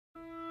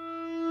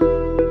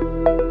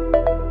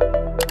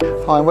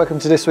Hi and welcome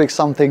to this week's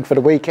Something for the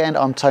Weekend.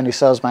 I'm Tony,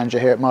 Sales Manager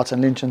here at Martin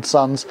Lynch &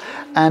 Sons.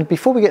 And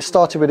before we get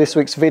started with this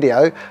week's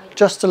video,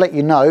 just to let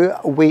you know,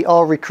 we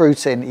are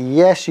recruiting.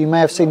 Yes, you may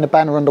have seen the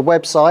banner on the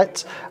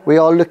website. We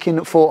are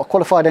looking for a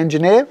qualified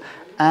engineer,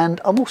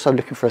 and I'm also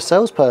looking for a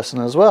salesperson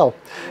as well.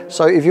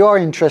 So if you are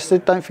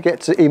interested, don't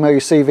forget to email your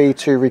CV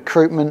to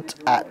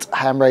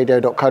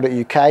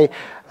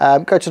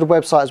recruitment@hamradio.co.uk. Go to the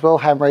website as well,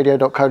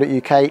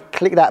 hamradio.co.uk.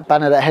 Click that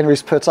banner that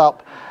Henry's put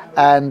up,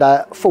 and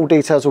full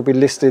details will be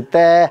listed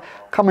there.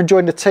 Come and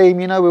join the team.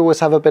 You know, we always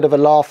have a bit of a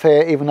laugh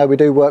here, even though we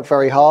do work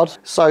very hard.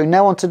 So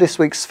now on to this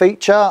week's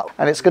feature,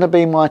 and it's going to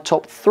be my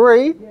top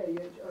 3,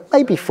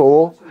 maybe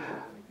 4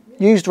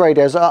 used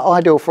radios that are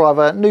ideal for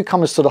either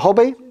newcomers to the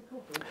hobby,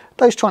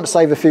 those trying to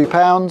save a few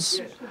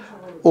pounds,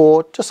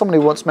 or just someone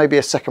who wants maybe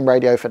a second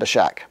radio for the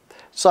shack.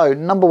 So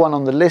number 1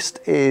 on the list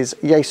is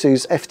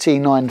Yaesu's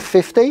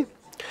FT-950.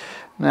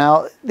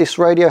 Now, this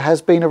radio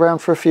has been around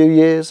for a few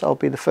years, I'll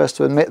be the first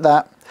to admit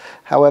that.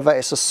 However,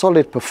 it's a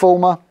solid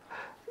performer.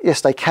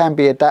 Yes, they can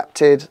be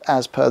adapted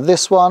as per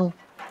this one,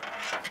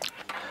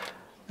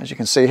 as you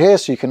can see here,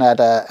 so you can add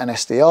an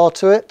SDR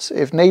to it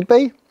if need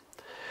be.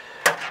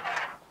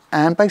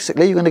 And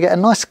basically you're going to get a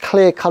nice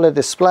clear colour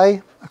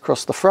display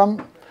across the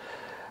front.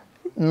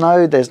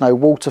 No, there's no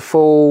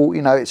waterfall,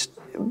 you know,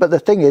 but the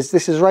thing is,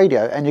 this is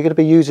radio and you're going to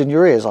be using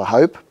your ears, I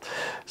hope.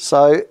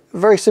 So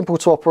very simple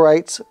to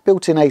operate,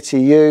 built-in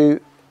ATU,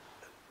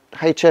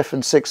 HF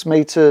and 6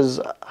 meters,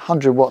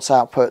 100 watts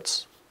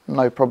outputs,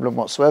 no problem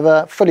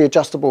whatsoever. Fully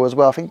adjustable as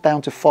well, I think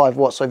down to 5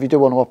 watts, so if you do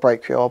want to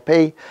operate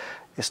QRP,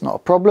 it's not a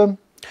problem.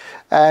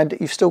 And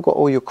you've still got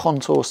all your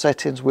contour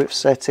settings, width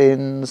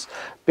settings,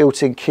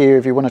 built-in keyer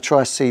if you want to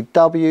try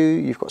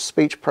CW. You've got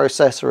speech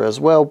processor as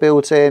well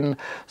built in.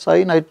 So,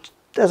 you know,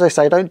 as I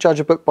say, don't judge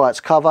a book by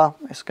its cover.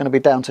 It's going to be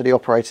down to the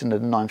operating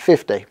of the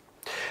 950.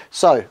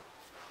 So,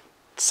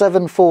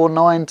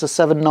 749 to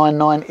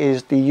 799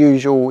 is the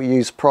usual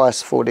used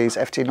price for these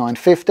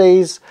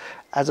FT950s.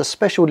 As a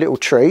special little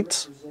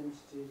treat,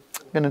 I'm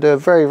going to do a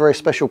very, very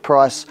special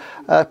price.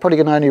 Probably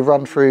going to only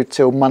run through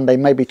till Monday,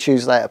 maybe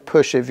Tuesday at a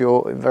push if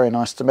you're very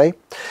nice to me.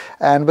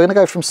 And we're going to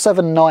go from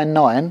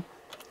 799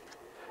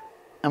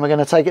 and we're going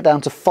to take it down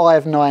to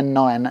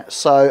 599.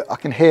 So I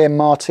can hear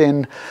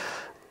Martin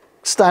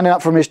standing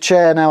up from his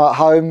chair now at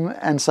home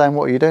and saying,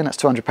 what are you doing? That's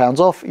 £200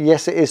 off.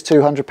 Yes, it is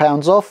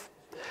 £200 off.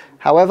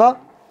 However,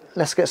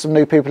 let's get some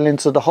new people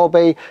into the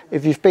hobby.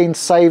 If you've been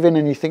saving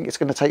and you think it's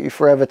going to take you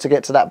forever to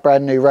get to that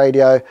brand new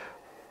radio,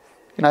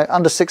 you know,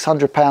 under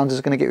 £600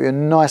 is going to get you a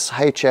nice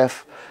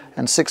HF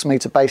and 6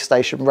 meter base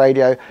station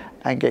radio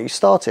and get you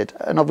started.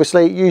 And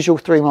obviously, usual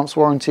 3 months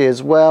warranty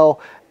as well.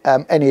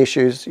 Any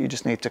issues, you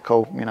just need to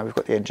call. You know, we've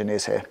got the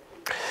engineers here.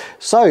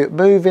 So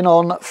moving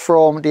on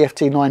from the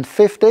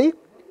FT950,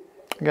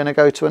 I'm going to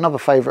go to another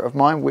favourite of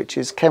mine, which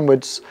is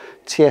Kenwood's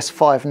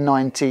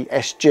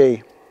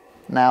TS-590SG.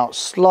 Now,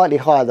 slightly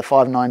higher, the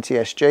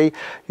 590SG.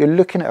 You're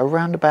looking at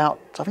around about,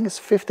 I think it's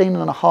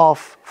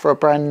 15.5 for a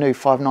brand new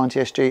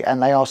 590SG, and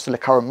they are still a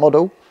current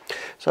model.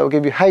 So it'll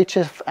give you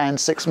HF and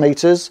 6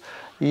 meters,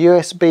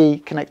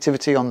 USB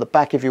connectivity on the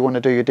back if you want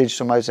to do your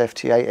digital modes,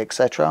 FT8,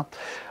 etc.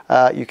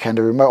 You can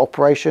do remote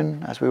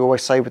operation, as we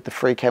always say, with the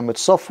free Kenwood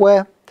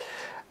software.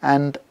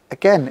 And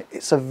again,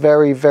 it's a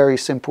very, very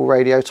simple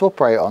radio to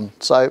operate on.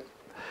 So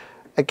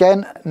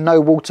again,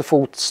 no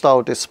waterfall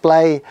style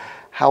display.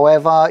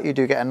 However, you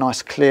do get a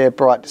nice clear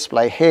bright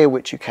display here,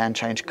 which you can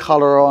change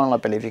colour on. I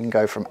believe you can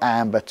go from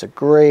amber to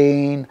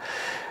green,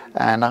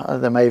 and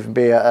there may even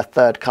be a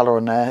third colour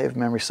on there if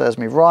memory serves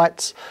me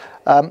right.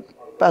 But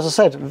as I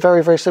said,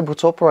 very, very simple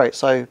to operate.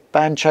 So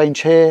band change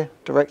here,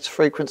 direct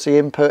frequency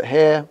input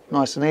here,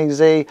 nice and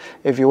easy.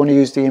 If you want to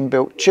use the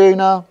inbuilt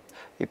tuner,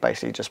 you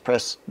basically just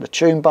press the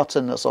tune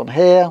button that's on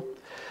here.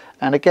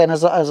 And again,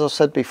 as I've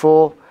said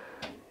before,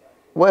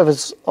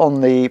 whatever's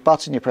on the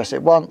button, you press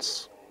it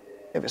once.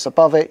 If it's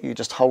above it, you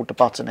just hold the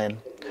button in.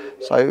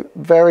 So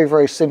very,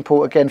 very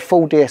simple. Again,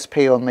 full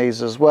DSP on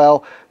these as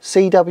well.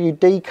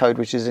 CW code,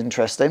 which is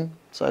interesting.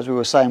 So as we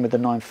were saying with the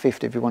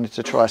 950, if you wanted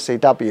to try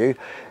CW,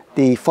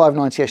 the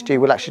 590SG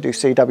will actually do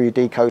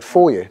CW code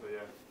for you.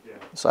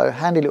 So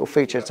handy little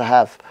feature to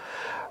have.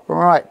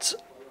 Right,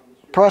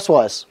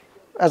 price-wise,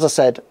 as I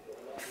said,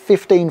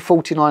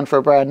 $15.49 for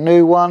a brand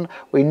new one.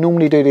 We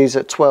normally do these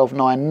at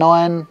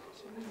 $12.99.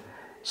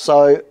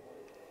 So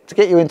to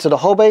get you into the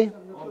hobby,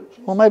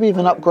 or maybe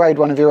even upgrade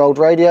one of your old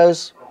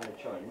radios,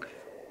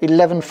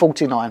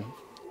 $11.49.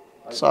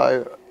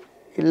 So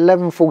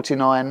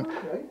 $11.49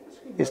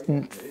 is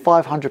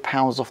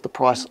 £500 off the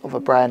price of a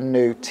brand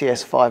new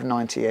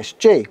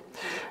TS-590SG.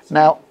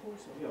 Now,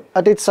 I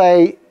did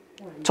say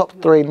top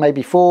 3,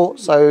 maybe 4,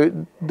 so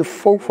the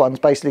 4th one's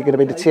basically going to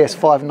be the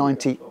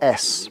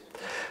TS-590S.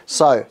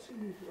 So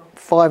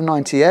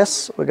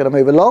 590S, we're going to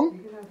move along,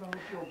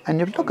 and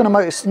you're not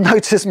going to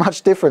notice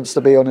much difference,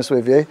 to be honest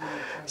with you.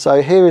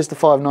 So here is the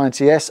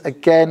 590S,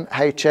 again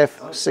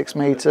HF 6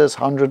 meters,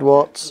 100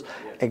 watts,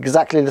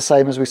 exactly the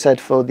same as we said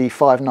for the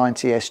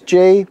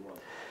 590SG.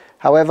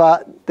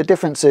 However, the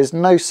difference is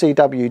no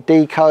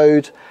CW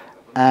code,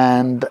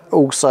 and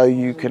also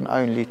you can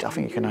only, I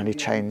think you can only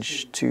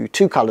change to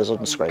 2 colours on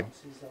the screen.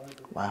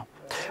 Wow.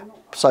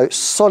 So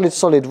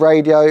solid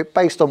radio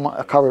based on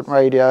a current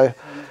radio,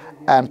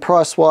 and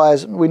price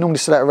wise we normally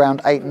sell it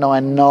around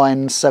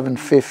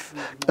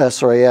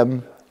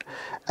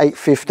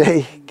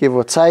 850 give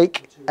or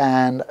take,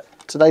 and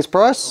today's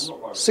price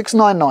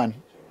 $699.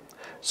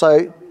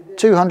 So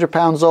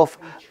 £200 off.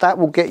 That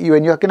will get you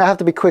in. You're going to have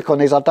to be quick on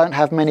these. I don't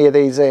have many of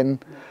these in,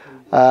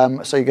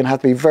 so you're going to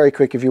have to be very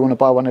quick if you want to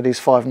buy one of these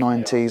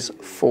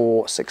 590s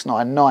for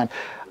 $699.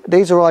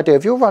 These are ideal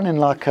if you're running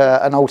like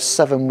an old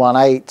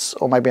 718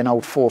 or maybe an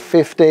old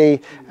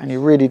 450 and you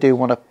really do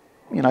want to,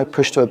 you know,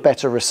 push to a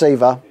better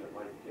receiver.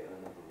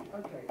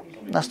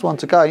 That's the one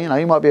to go. You know,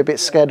 you might be a bit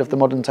scared of the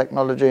modern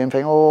technology and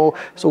think, oh,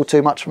 it's all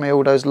too much for me,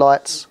 all those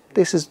lights.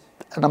 This is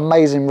an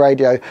amazing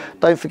radio.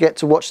 Don't forget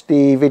to watch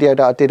the video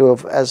that I did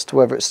of as to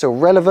whether it's still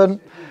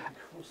relevant.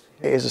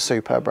 It is a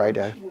superb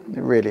radio.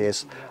 It really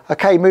is.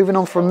 Okay, moving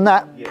on from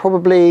that,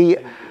 probably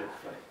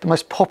the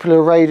most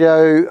popular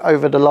radio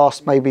over the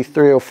last maybe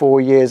 3 or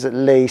 4 years at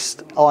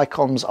least,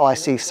 Icom's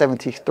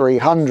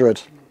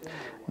IC-7300.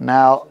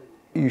 Now,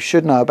 you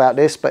should know about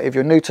this, but if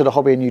you're new to the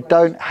hobby and you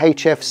don't,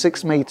 HF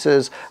 6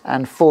 meters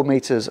and 4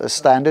 meters as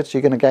standard, so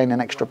you're going to gain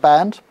an extra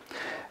band.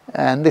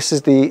 And this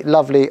is the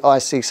lovely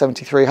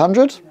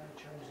IC-7300.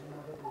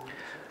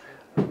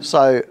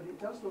 So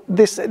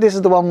this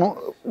is the one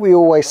we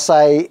always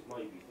say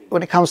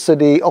when it comes to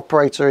the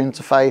operator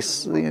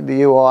interface,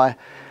 the UI,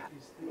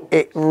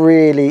 it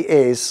really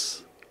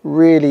is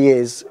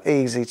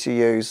easy to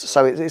use.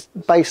 So it's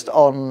based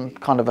on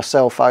kind of a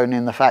cell phone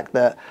in the fact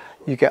that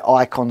you get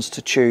icons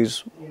to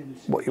choose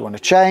what you want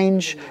to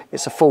change.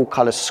 It's a full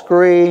color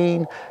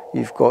screen.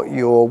 You've got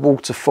your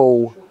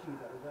waterfall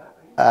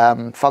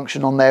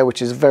function on there,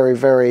 which is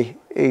very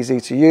easy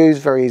to use,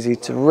 very easy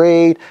to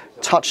read.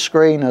 Touch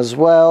screen as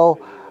well.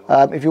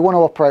 If you want to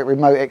operate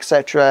remote,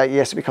 etc.,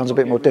 yes, it becomes a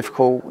bit more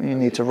difficult. You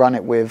need to run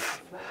it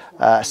with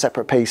a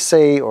separate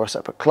PC or a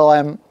separate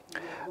client.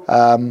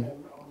 One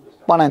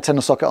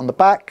antenna socket on the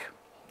back,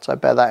 so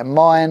bear that in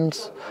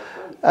mind.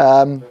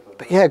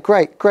 But yeah,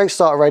 great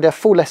starter radio,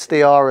 full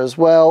SDR as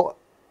well,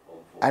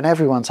 and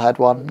everyone's had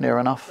one near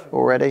enough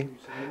already.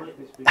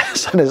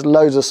 So there's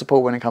loads of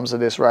support when it comes to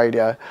this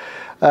radio.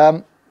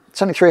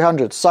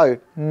 7300, so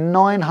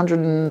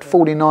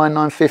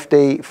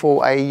 $949.950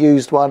 for a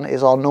used one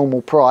is our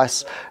normal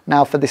price.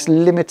 Now for this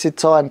limited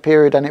time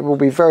period, and it will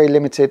be very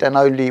limited and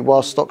only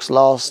while stocks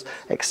last,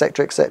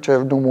 etc,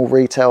 normal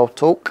retail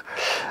talk.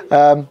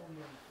 Hopefully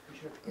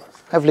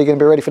you're going to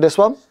be ready for this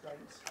one.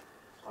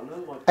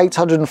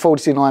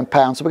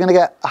 £849, so we're going to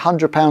get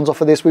 £100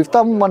 off of this. We've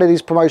done one of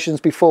these promotions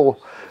before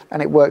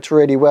and it worked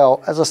really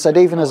well. As I said,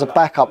 even as a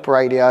backup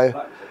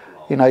radio,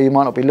 you know, you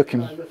might not be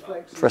looking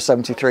for a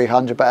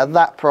 7300, but at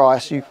that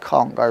price you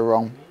can't go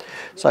wrong.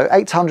 So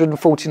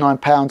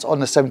 £849 on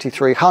the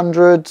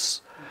 7300s.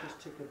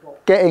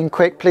 Get in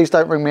quick. Please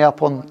don't ring me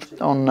up on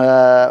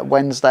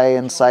Wednesday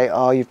and say,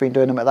 oh, you've been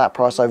doing them at that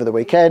price over the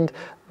weekend.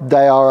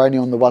 They are only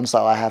on the ones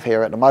that I have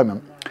here at the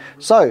moment.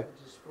 So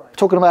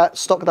talking about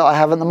stock that I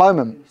have at the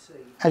moment,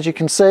 as you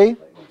can see,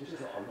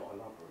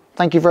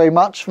 thank you very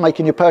much for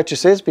making your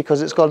purchases,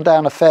 because it's gone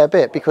down a fair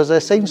bit, because there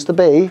seems to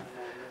be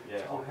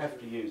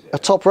a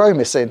top row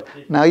missing.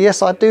 Now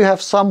yes, I do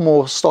have some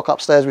more stock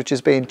upstairs which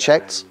is being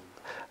checked,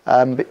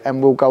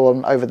 and will go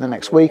on over the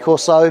next week or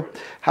so.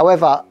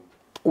 However,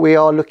 we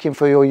are looking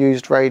for your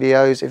used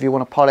radios. If you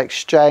want a part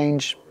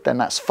exchange, then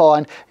that's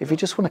fine. If you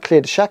just want to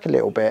clear the shack a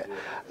little bit,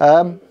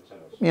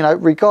 you know,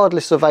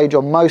 regardless of age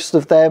on most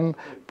of them,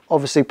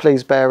 obviously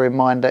please bear in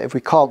mind that if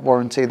we can't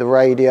warranty the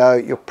radio,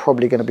 you're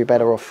probably going to be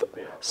better off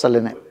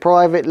selling it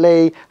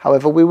privately.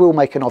 However, we will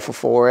make an offer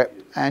for it,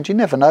 and you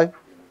never know,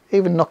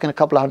 even knocking a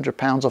couple of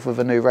 £100 off of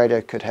a new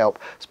radio could help,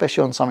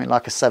 especially on something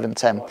like a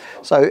 710.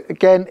 So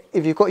again,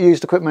 if you've got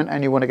used equipment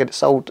and you want to get it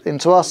sold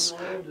into us,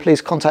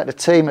 please contact the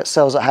team at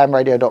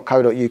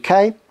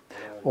sales@hamradio.co.uk,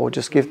 or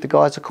just give the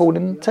guys a call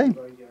in the team.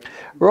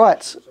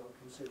 Right,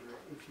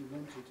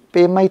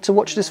 being made to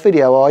watch this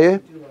video, are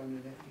you?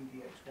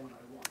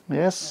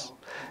 Yes.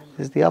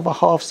 There's the other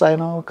half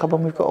saying, oh, come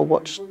on, we've got to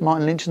watch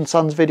Martin Lynch and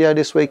Sons video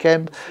this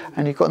weekend,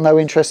 and you've got no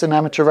interest in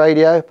amateur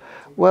radio.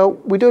 Well,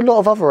 we do a lot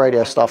of other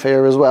radio stuff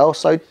here as well,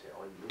 so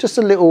just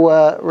a little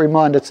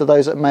reminder to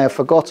those that may have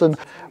forgotten,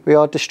 we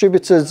are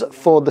distributors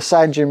for the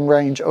Sangean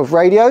range of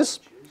radios.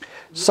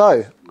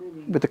 So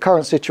with the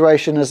current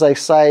situation, as they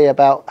say,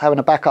 about having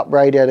a backup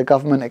radio, the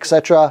government,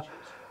 etc.,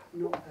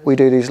 we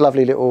do these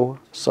lovely little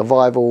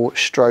survival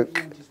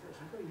stroke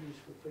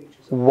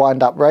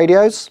wind up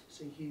radios.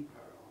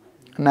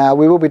 Now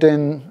we will be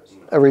doing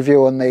a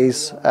review on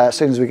these as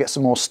soon as we get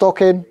some more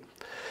stock in,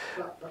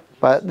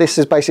 but this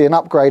is basically an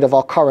upgrade of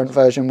our current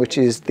version, which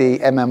is the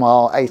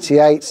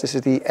MMR-88. This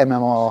is the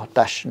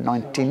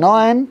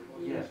MMR-99.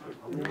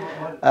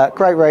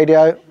 Great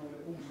radio.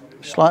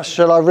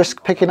 Shall I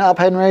risk picking it up,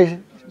 Henry?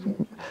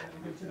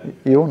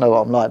 You all know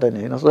what I'm like, don't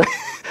you?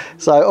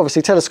 So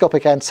obviously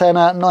telescopic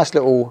antenna, nice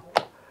little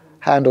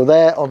handle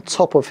there on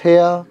top of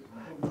here.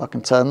 If I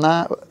can turn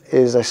that,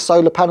 is a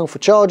solar panel for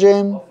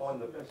charging.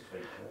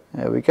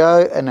 There we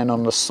go. And then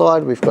on the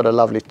side we've got a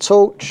lovely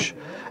torch,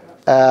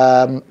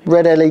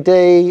 red LED,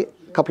 a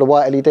couple of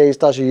white LEDs,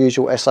 does your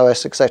usual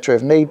SOS etc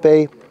if need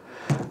be.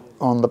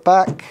 On the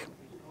back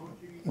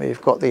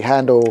we've got the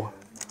handle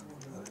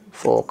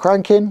for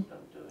cranking,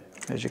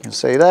 as you can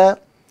see there.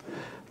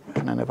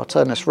 And then if I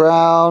turn this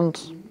round,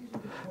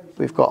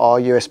 we've got our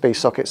USB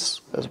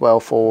sockets as well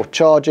for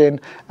charging,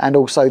 and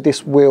also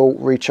this will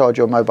recharge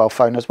your mobile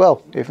phone as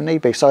well if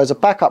need be. So as a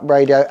backup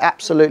radio,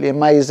 absolutely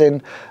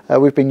amazing.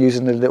 We've been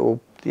using the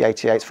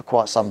 88s for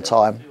quite some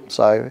time,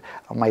 so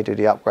I may do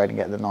the upgrade and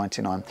get the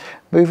 99.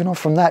 Moving on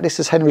from that, this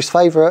is Henry's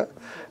favourite,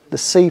 the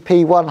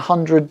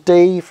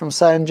CP-100D from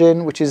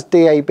Sangean, which is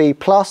DAB+,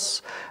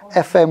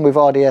 FM with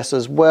RDS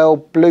as well,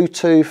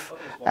 Bluetooth,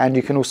 and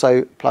you can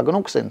also plug an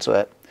aux into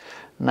it.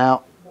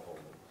 Now,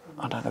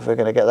 I don't know if we're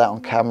going to get that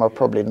on camera,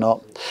 probably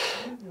not,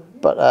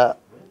 but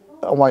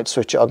I won't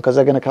switch it on because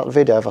they're going to cut the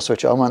video if I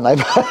switch it on, won't they,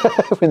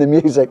 with the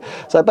music.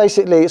 So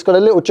basically it's got a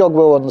little jog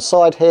wheel on the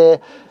side here,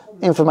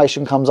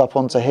 information comes up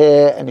onto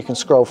here, and you can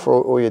scroll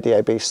through all your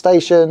DAB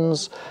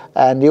stations,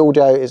 and the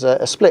audio is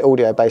a split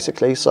audio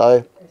basically,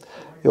 so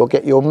you'll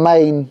get your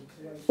main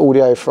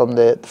audio from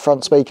the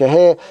front speaker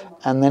here,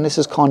 and then this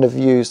is kind of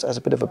used as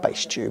a bit of a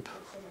bass tube.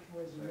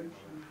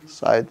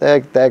 So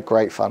they're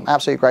great fun,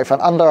 absolutely great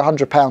fun. Under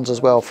 £100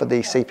 as well for the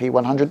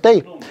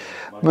CP-100D.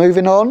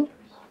 Moving on.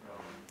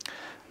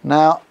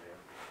 Now,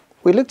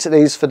 we looked at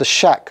these for the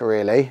shack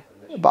really,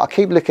 but I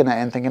keep looking at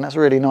it and thinking that's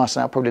really nice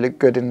and that'll probably look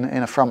good in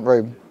a front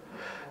room.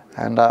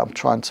 And I'm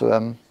trying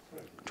to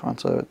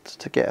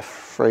get a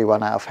free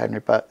one out of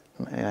Henry, but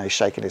you know, he's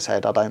shaking his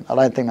head. I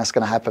don't think that's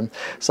going to happen.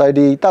 So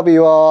the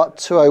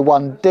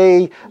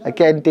WR-201D,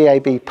 again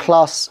DAB+,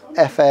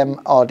 FM,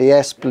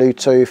 RDS,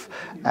 Bluetooth,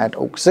 and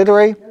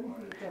auxiliary.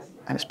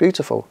 And it's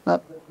beautiful.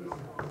 Look.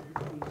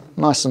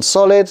 Nice and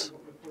solid,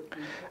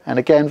 and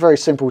again very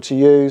simple to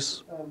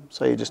use.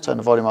 So you just turn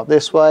the volume up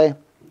this way,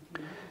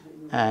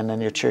 and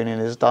then your tuning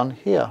is done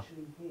here.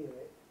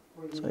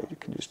 So you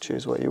can just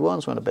choose what you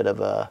want. So you want a bit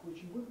of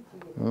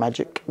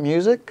magic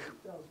music,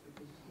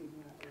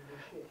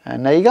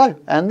 and there you go.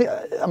 And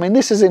I mean,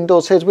 this is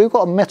indoors here. We've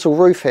got a metal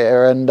roof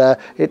here, and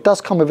it does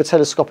come with a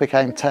telescopic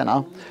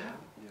antenna,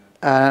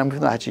 and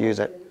we've not had to use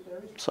it,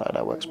 so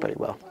that works pretty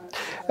well.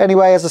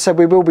 Anyway, as I said,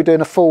 we will be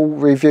doing a full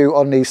review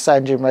on these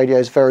Sangean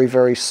radios very,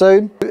 very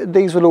soon.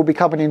 These will all be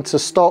coming into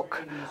stock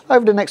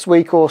over the next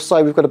week or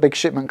so. We've got a big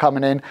shipment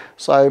coming in,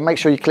 so make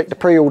sure you click the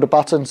pre-order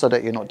button so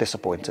that you're not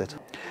disappointed.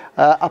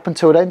 Up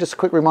until then, just a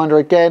quick reminder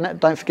again,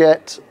 don't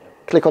forget,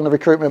 click on the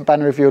recruitment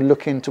banner if you're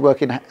looking to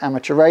work in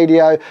amateur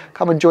radio.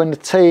 Come and join the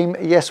team.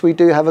 Yes, we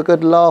do have a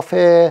good laugh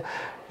here.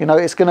 You know,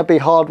 it's going to be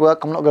hard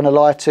work, I'm not going to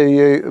lie to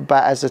you,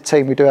 but as a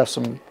team we do have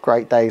some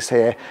great days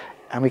here,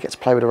 and we get to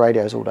play with the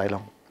radios all day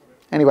long.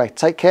 Anyway,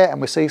 take care and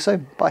we'll see you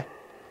soon. Bye.